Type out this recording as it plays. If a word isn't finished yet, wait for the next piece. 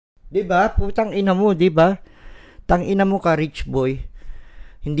'Di ba? Putang ina mo, 'di ba? Tang ina mo ka, rich boy.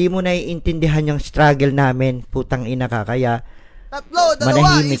 Hindi mo naiintindihan yung struggle namin. Putang ina ka, kaya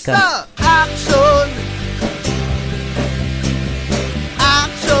manahimik ka. Action!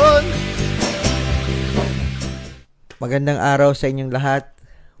 Action! Magandang araw sa inyong lahat.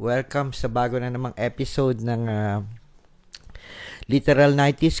 Welcome sa bago na namang episode ng Literal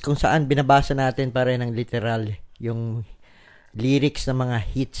 90s, kung saan binabasa natin pa rin ng literal yung lyrics ng mga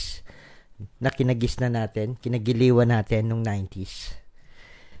hits na kinagiliwan natin nung 90s.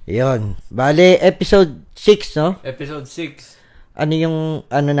 Yun. Bale, episode 6, no? Episode 6. Ano yung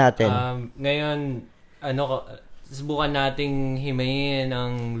natin? Ngayon, subukan nating himayin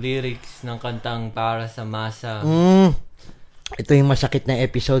ang lyrics ng kantang Para sa Masa. Ito yung masakit na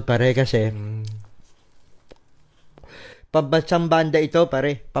episode, pare, kasi pambansang banda ito,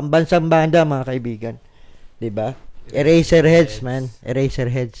 pare. Pambansang banda, mga kaibigan. 'Di ba? Eraserheads, man.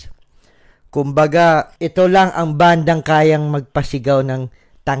 Eraserheads. Kumbaga, ito lang ang bandang kayang magpasigaw ng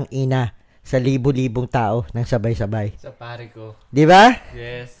tangina sa libo-libong tao ng sabay-sabay. Sa pare ko. 'Di ba?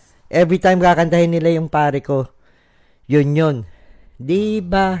 Yes. Every time kakantahin nila yung pare ko, yun. 'Di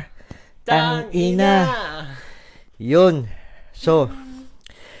ba? Tangina. Yun. So,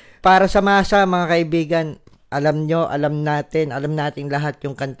 para sa Masa, mga kaibigan, alam natin lahat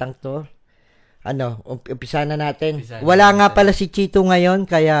yung kantang to. Umpisa na natin. Wala nga pala si Chito ngayon,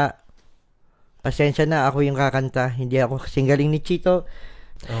 kaya pasensya na, ako yung kakanta. Hindi ako kasing galing ni Chito.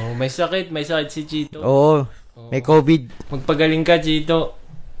 Oh, may sakit si Chito. Oo, may COVID. Magpagaling ka, Chito.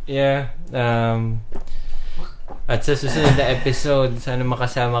 Yeah. At sa susunod na episode, sana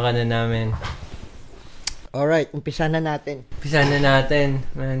makasama ka na namin. Alright, umpisa na natin,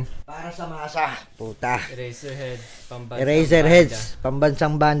 man. Para sa Masa, puta. Eraserheads,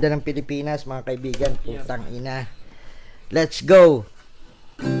 pambansang banda ng Pilipinas, mga kaibigan. Putang ina. Let's go.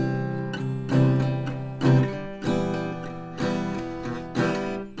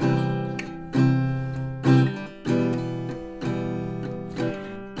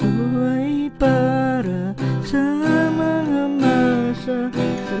 Buhay para sa mga masa,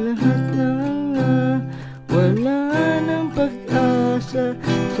 sa lahat ng wala ng pag-asa,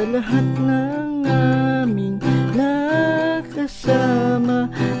 sa lahat ng aming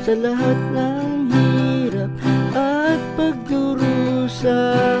nakasama, sa lahat ng hirap at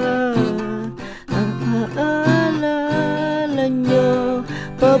pagdurusa. Naaalala nyo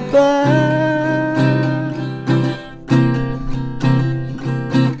pa ba?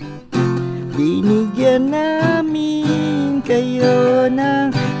 Binigyan namin kayo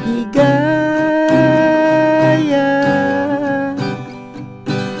ng higaya.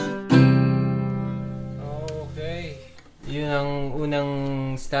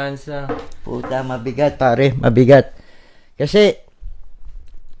 Stanza. Puta, mabigat, pare. Mabigat. Kasi,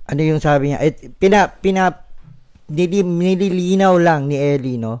 ano yung sabi niya? Nililinaw lang ni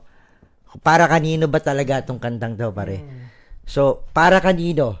Ellie, no? Para kanino ba talaga itong kantang daw, pare? So, para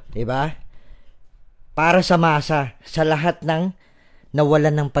kanino, di ba? Para sa Masa, sa lahat ng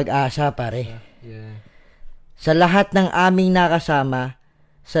nawalan ng pag-asa, pare. Yeah. Sa lahat ng aming nakasama,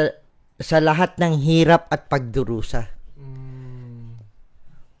 sa lahat ng hirap at pagdurusa.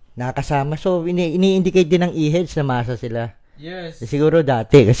 Nakasama. So, ini-indicate din ng e-heads na Masa sila. Yes. Siguro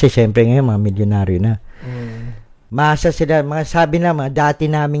dati, kasi syempre ngayon, mga milyonaryo na. Masa sila, sabi na,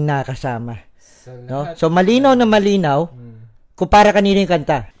 dati naming nakasama. No? So, malinaw na malinaw, kung para kanino yung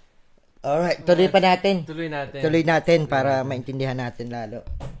kanta. Alright, tuloy natin para maintindihan natin lalo.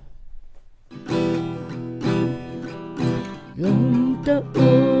 Ilang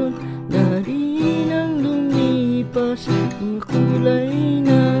taon na rin ang lumipas, ang kulay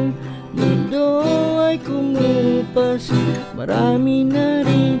ng mundo ay kumupas. Marami na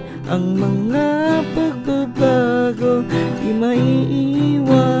rin ang mga pagbabago, di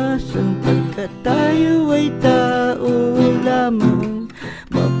maiiwasan pagkat tayo ay tao lamang.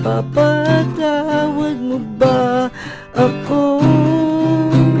 Mapapatawad mo ba ako?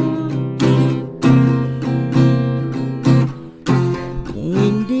 Kung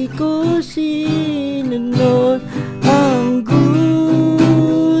hindi ko sinunod ang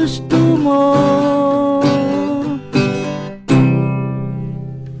gusto mo.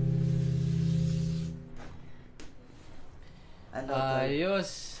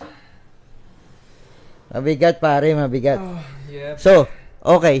 Ayos. Mabigat, pare, mabigat. Yep. So,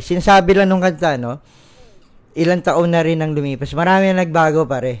 okay, sinasabi lang nung kanta, no? Ilang taon na rin ang lumipas. Marami na nagbago,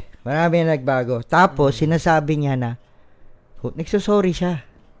 pare. Marami na nagbago. Tapos, sinasabi niya na, nagsusorry siya.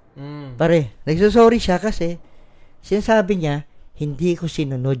 Pare, nagsusorry siya kasi, sinasabi niya, hindi ko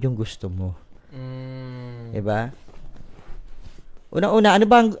sinunod yung gusto mo. Diba? Una-una, ano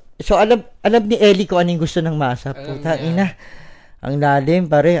bang, so alam ni Ellie kung anong gusto ng Masa. Puta, ina. Ang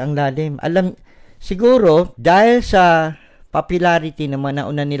lalim, pare, ang lalim. Siguro, dahil sa popularity ng mga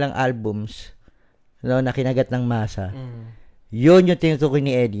nauna nilang albums, no, na kinagat ng Masa, yun yung tinutukoy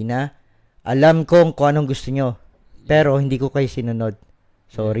ni Ellie na, alam kong kung anong gusto nyo, pero hindi ko kayo sinunod.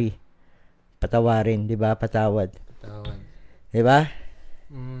 Sorry. Patawarin, di ba? Patawad. Di ba?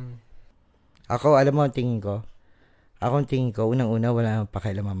 Ako, alam mo ang tingin ko, unang-una, wala nang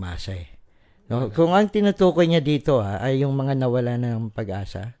pakialam ang Masa eh. No? Kung ang tinutukoy niya dito ay yung mga nawala na ng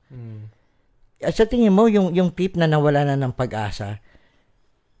pag-asa, sa tingin mo, yung tip na nawala na ng pag-asa,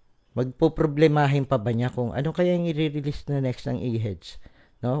 magpoproblemahin pa ba niya kung ano kaya yung i-release na next ng Eraserheads?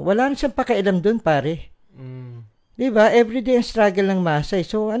 No? Wala na siyang pakialam dun, pare. Di ba? Everyday ang struggle ng Masa eh.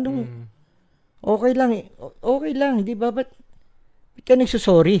 So, okay lang, di ba? Ba't ka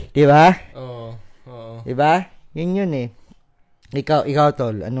nagsusorry, di ba? Oo. Di ba? Yun eh. Ikaw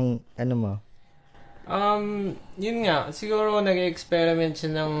tol, ano mo? Yun nga, siguro nag-experiment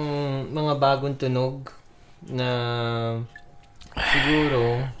siya ng mga bagong tunog na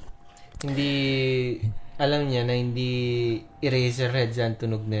siguro hindi alam niya na hindi Eraserheads ang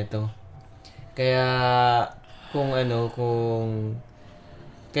tunog nito. Kaya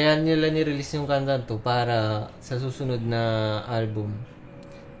kaya nila ni-release yung kanta to para sa susunod na album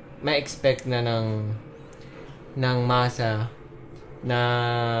ma-expect na ng Masa na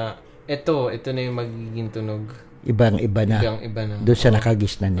ito na yung magiging tunog. Ibang-iba na. Doon sa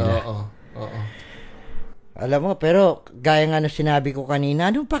nakagisna nila. Oo. Alam mo, pero gaya nga na sinabi ko kanina,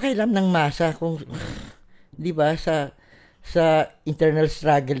 anong pakialam ng Masa kung, di ba, sa internal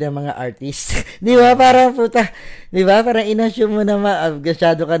struggle ng mga artist. Di ba? Parang puta. Di ba? Parang in-assume mo na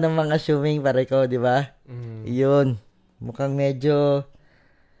masyado ka ng mga assuming pare ko, di ba? Yun. Mukhang medyo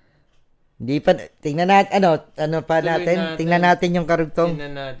hindi pa, tingnan natin, tingnan natin yung karugtong.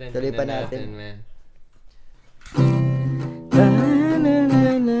 Tuloy pa natin. Man.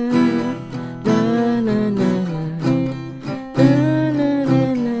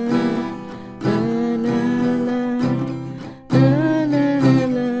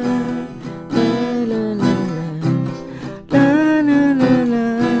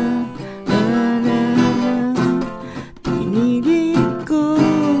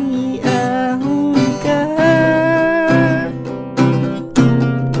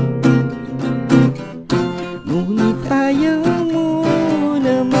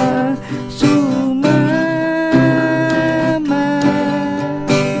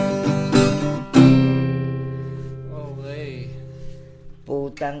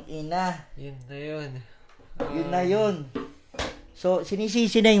 Yun na yun. So,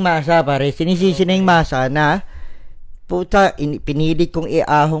 sinisisi na yung Masa, pare. Sinisisi na yung Masa na, puta, pinilit kong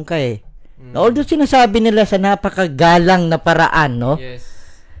iahong ka eh. Although sinasabi nila sa napakagalang na paraan, no? Yes.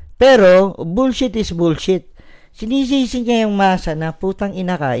 Pero, bullshit is bullshit. Sinisisi niya yung Masa na, putang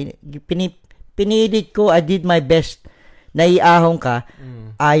ina ka, pinilit ko, I did my best na iahong ka,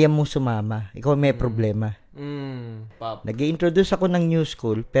 ayaw mo sumama. Ikaw may problema. Pop. Nag-i-introduce ako ng new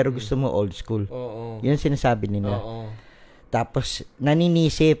school pero gusto mo old school. Oo. Yun sinasabi nila. Oo. Tapos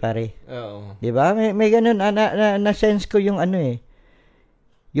naninisi pare. Oo. 'Di ba? May ganun na sense ko yung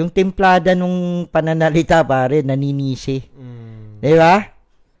yung templada nung pananalita pare, naninisi. 'Di ba?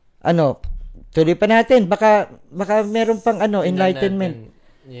 Tuloy pa natin baka meron pang enlightenment.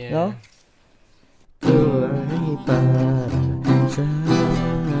 Yeah. No? Ay para sa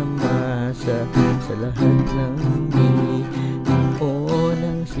Masa sa lahat ng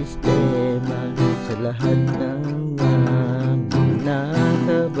ng sistema, sa lahat ng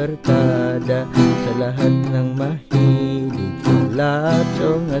nakabarkada, sa lahat ng mahilig sa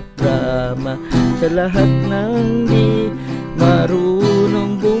latsong at drama, sa lahat ng di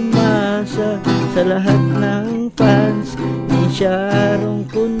marunong bumasa, sa lahat ng fans ni Sharon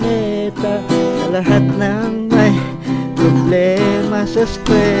Cuneta, sa lahat ng may problema sa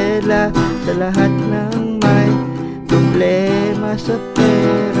eskwela, sa lahat ng may problema sa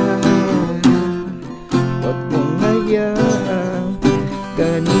pera. Huwag mong hayaang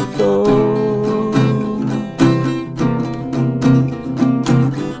ganito.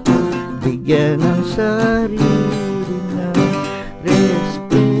 Bigyan ng sarili ng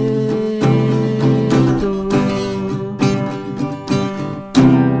respeto.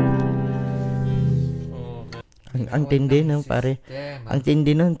 Ang tindi nun, pare. Ang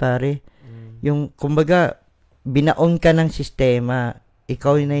tindi nun, pare. Yung, kumbaga, binaon ka ng sistema.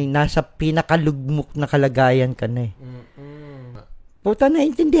 Ikaw na nasa pinakalugmok na kalagayan ka na eh. Puta,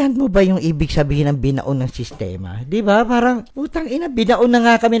 naintindihan mo ba yung ibig sabihin ng binaon ng sistema? Di ba? Parang, putang ina, binaon na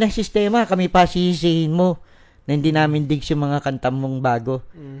nga kami ng sistema. Kami pa sisihin mo. na hindi namin digs yung mga kanta mong bago.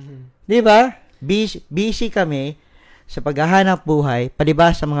 Mhm. Di ba? Busy kami sa paghahanap buhay,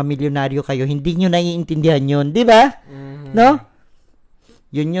 palibhas sa mga milyonaryo kayo, hindi nyo naiintindihan yun. Di ba? Mhm. No?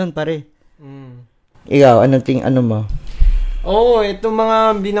 Yun, pare. Mm. Ikaw, ano mo? Oo, itong mga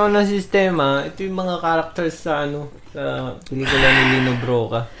binaw na sistema, ito yung mga characters sa sa pelikula ni Lino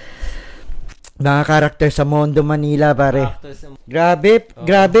Broca. Mga karakter sa Mondo Manila, pare. Characters sa...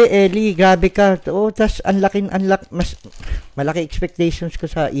 Grabe, Ellie, grabe ka. Tas mas malaki expectations ko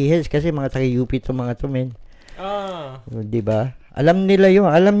sa EHELS kasi mga taga-UP to mga to, men. Di ba? Alam nila yun.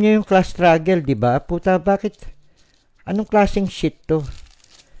 Alam niyo yung class struggle, di ba? Puta, bakit? Anong klaseng shit to?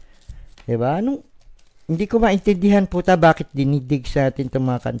 Di ba? Hindi ko maintindihan, puta, bakit dinidig sa atin itong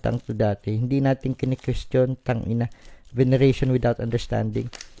mga kantang to dati. Hindi natin kini-question, tangina. Veneration without understanding.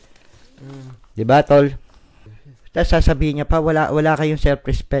 Diba, tol? Tapos sasabihin niya pa, wala kayong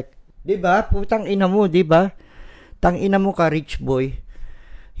self-respect. Diba? Putang ina mo, diba? Tang ina mo ka, rich boy.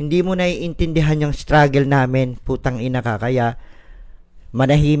 Hindi mo naiintindihan yung struggle namin. Putang ina ka, kaya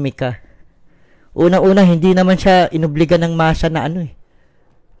manahimik ka. Una-una, hindi naman siya inobliga ng masa na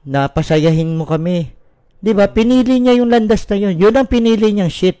na pasayahin mo kami. Diba? Pinili niya yung landas na yun. Yun ang pinili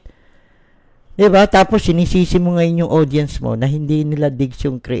niyang shit. Diba? Tapos sinisisi mo ngayon yung audience mo na hindi nila digs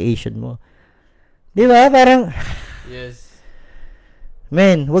yung creation mo. Diba? Parang... Yes.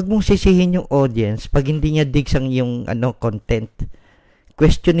 Men, wag mong sisihin yung audience pag hindi niya digs ang yung content.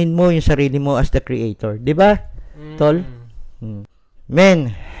 Questionin mo yung sarili mo as the creator. Diba? Tol?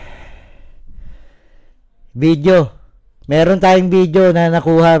 Men, video. Meron tayong video na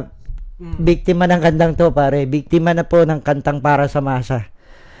nakuha. Biktima ng kantang to, pare. Biktima na po ng kantang Para sa Masa.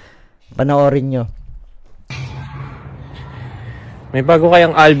 Panoorin nyo. May bago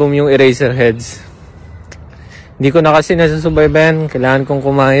kayang album yung Eraserheads. Hindi ko na kasi nasusubaybayan. Kailangan kong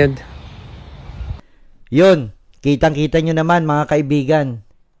kumayod. Yun. Kitang-kita nyo naman, mga kaibigan.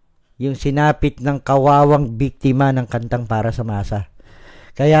 Yung sinapit ng kawawang biktima ng kantang Para sa Masa.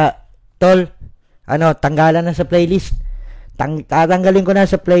 Kaya, tol, tanggalan na sa playlist. Tatanggalin ko na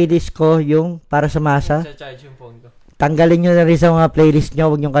sa playlist ko yung Para sa Masa. Charge yung phone ko. Tanggalin nyo na rin sa mga playlist nyo.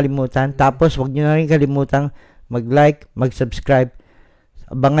 Huwag nyo kalimutan. Tapos, huwag nyo na rin kalimutan mag-like, mag-subscribe.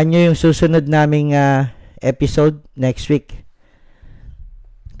 Abangan nyo yung susunod naming episode next week.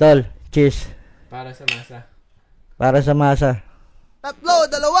 Tol, cheers. Para sa Masa. Para sa Masa. 3,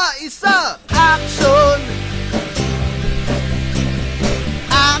 2, 1, action!